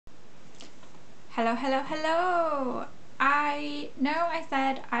Hello, hello, hello! I know I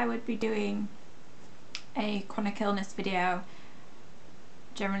said I would be doing a chronic illness video,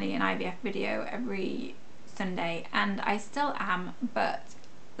 generally an IVF video, every Sunday, and I still am, but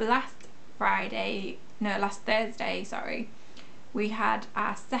last Thursday, sorry, we had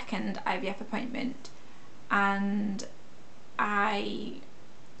our second IVF appointment, and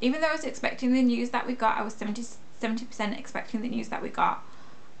even though I was expecting the news that we got, I was 70% expecting the news that we got.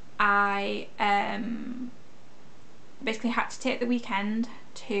 I basically had to take the weekend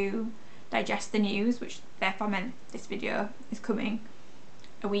to digest the news, which therefore meant this video is coming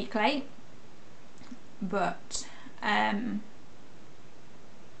a week late, but I'm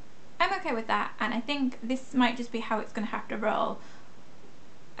okay with that, and I think this might just be how it's going to have to roll.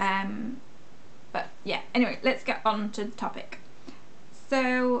 But yeah, anyway, let's get on to the topic.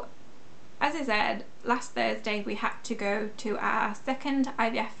 So as I said, last Thursday we had to go to our second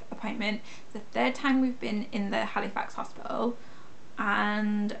IVF appointment. It's the third time we've been in the Halifax hospital,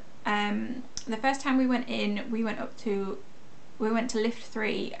 and the first time we went in, we went to lift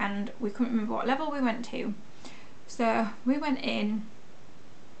 3 and we couldn't remember what level we went to. So we went in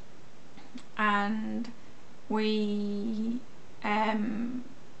and we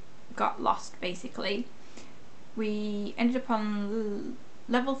got lost basically. We ended up on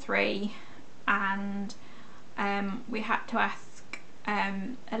level 3 and we had to ask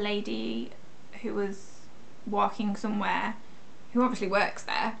a lady who was walking somewhere, who obviously works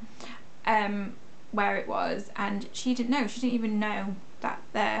there, where it was, and she didn't even know that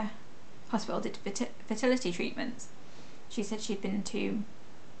the hospital did fertility treatments. She said she'd been to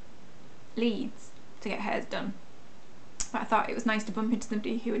Leeds to get hers done, but I thought it was nice to bump into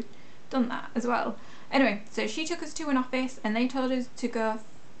somebody who had done that as well. Anyway, so she took us to an office and they told us to go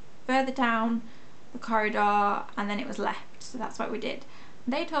further down the corridor and then it was left, so that's what we did.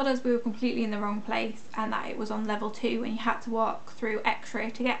 They told us we were completely in the wrong place and that it was on level 2 and you had to walk through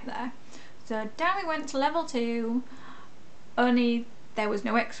X-ray to get there. So down we went to level 2, only there was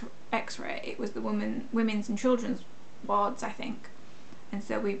no X-ray, it was the women's and children's wards, I think. And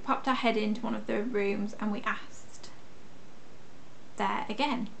so we popped our head into one of the rooms and we asked there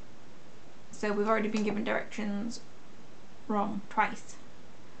again. So we've already been given directions wrong twice.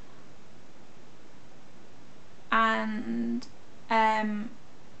 And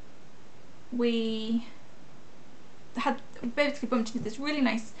we had basically bumped into this really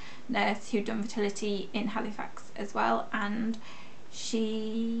nice nurse who'd done fertility in Halifax as well, and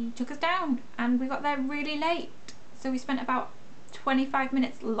she took us down and we got there really late. So we spent about 25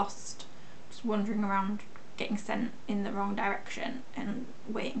 minutes lost, just wandering around, getting sent in the wrong direction and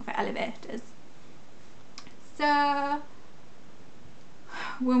waiting for elevators. So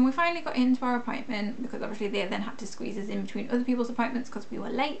when we finally got into our appointment, because obviously they then had to squeeze us in between other people's appointments because we were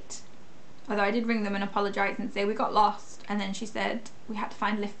late, although I did ring them and apologise and say we got lost, and then she said we had to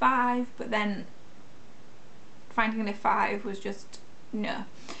find lift 5, but then finding lift 5 was just no.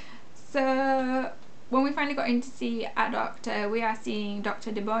 So when we finally got in to see our doctor, we are seeing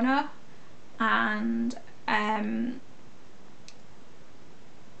Dr. De Bono, and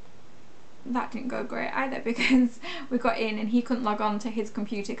that didn't go great either, because we got in and he couldn't log on to his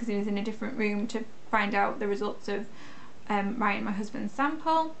computer because he was in a different room to find out the results of Ryan, my husband's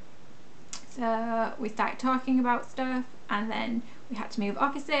sample. So we started talking about stuff, and then we had to move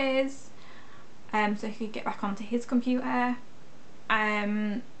offices so he could get back onto his computer,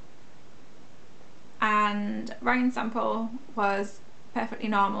 and Ryan's sample was perfectly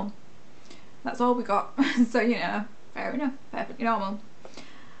normal. That's all we got. So, you know, fair enough, perfectly normal.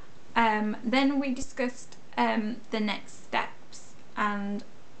 Then we discussed the next steps, and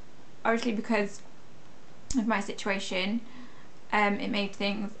obviously because of my situation, it made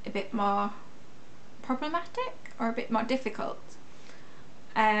things a bit more problematic or a bit more difficult.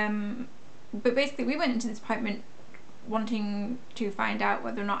 But basically we went into this appointment wanting to find out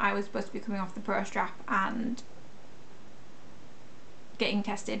whether or not I was supposed to be coming off the pro strap and getting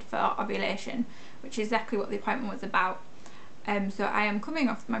tested for ovulation, which is exactly what the appointment was about. So I am coming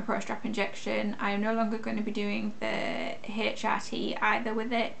off my pro strap injection. I am no longer going to be doing the HRT either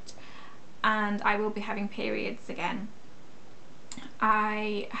with it, and I will be having periods again.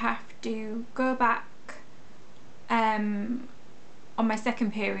 I have to go back on my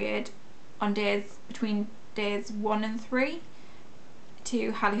second period on between days 1 and 3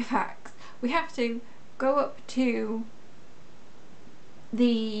 to Halifax. We have to go up to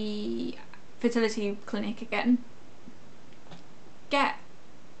the fertility clinic again, get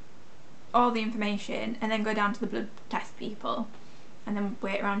all the information, and then go down to the blood test people and then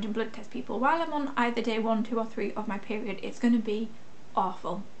wait around in blood test people while I'm on either day 1, 2 or 3 of my period. It's going to be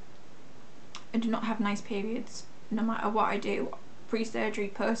awful. I do not have nice periods no matter what I do, pre-surgery,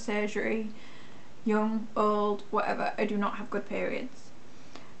 post-surgery, young, old, whatever. I do not have good periods.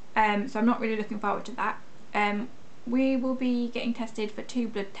 So I'm not really looking forward to that. We will be getting tested for 2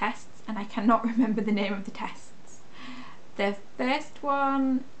 blood tests, and I cannot remember the name of the tests. The first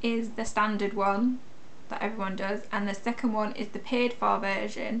one is the standard one that everyone does, and the second one is the paid for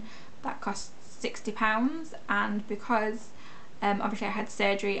version that costs £60. And because obviously I had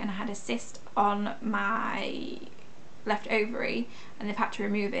surgery and I had a cyst on my left ovary and they've had to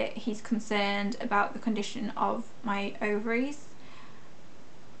remove it, he's concerned about the condition of my ovaries,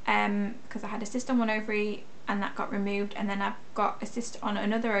 because I had a cyst on one ovary and that got removed, and then I've got a cyst on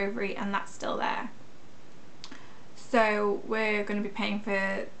another ovary and that's still there. So we're going to be paying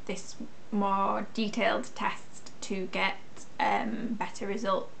for this more detailed test to get better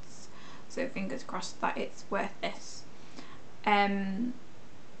results, so fingers crossed that it's worth this.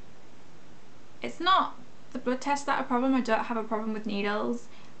 It's not the blood test that a problem. I don't have a problem with needles.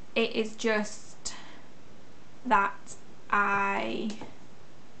 It is just that I'm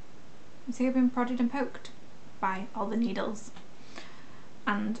sick of being prodded and poked by all the needles,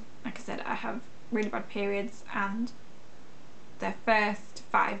 and like I said, I have really bad periods, and the first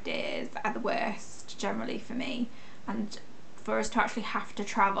 5 days are the worst generally for me, and for us to actually have to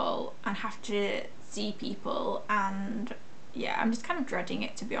travel and have to see people, and yeah, I'm just kind of dreading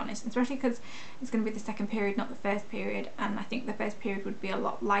it, to be honest, especially because it's going to be the second period, not the first period, and I think the first period would be a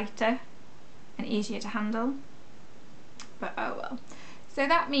lot lighter and easier to handle, but oh well. So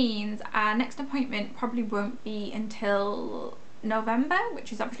that means our next appointment probably won't be until November,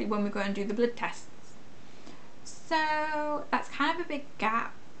 which is obviously when we go and do the blood tests. So that's kind of a big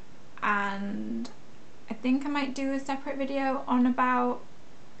gap, and I think I might do a separate video on about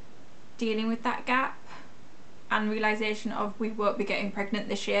dealing with that gap and realisation of we won't be getting pregnant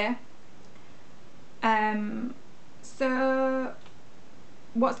this year. So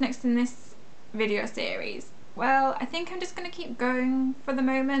what's next in this video series? Well, I think I'm just going to keep going for the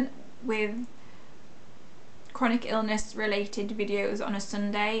moment with chronic illness related videos on a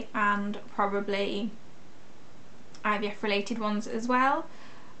Sunday, and probably IVF related ones as well,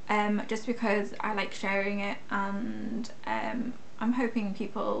 just because I like sharing it, and I'm hoping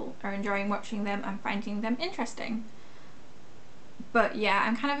people are enjoying watching them and finding them interesting. But yeah,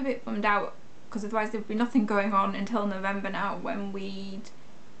 I'm kind of a bit bummed out because otherwise there would be nothing going on until November now, when we'd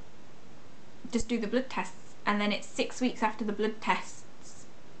just do the blood tests, and then it's 6 weeks after the blood tests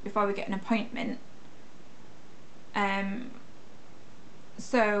before we get an appointment.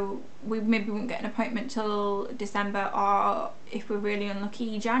 So we maybe won't get an appointment till December, or if we're really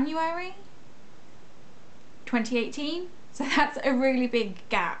unlucky, January 2018. So that's a really big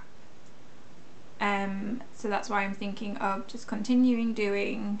gap. So that's why I'm thinking of just continuing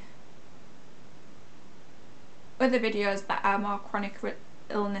doing other videos that are more chronic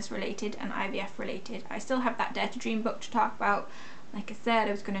illness related and IVF related. I still have that Dare to Dream book to talk about. Like I said,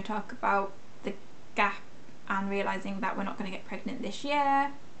 I was going to talk about the gap and realising that we're not going to get pregnant this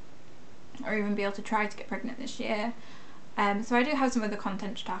year, or even be able to try to get pregnant this year. So I do have some other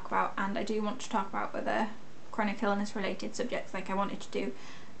content to talk about, and I do want to talk about other chronic illness related subjects. Like I wanted to do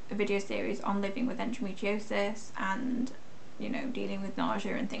a video series on living with endometriosis and, you know, dealing with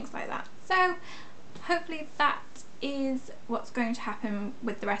nausea and things like that. So hopefully that is what's going to happen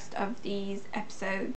with the rest of these episodes.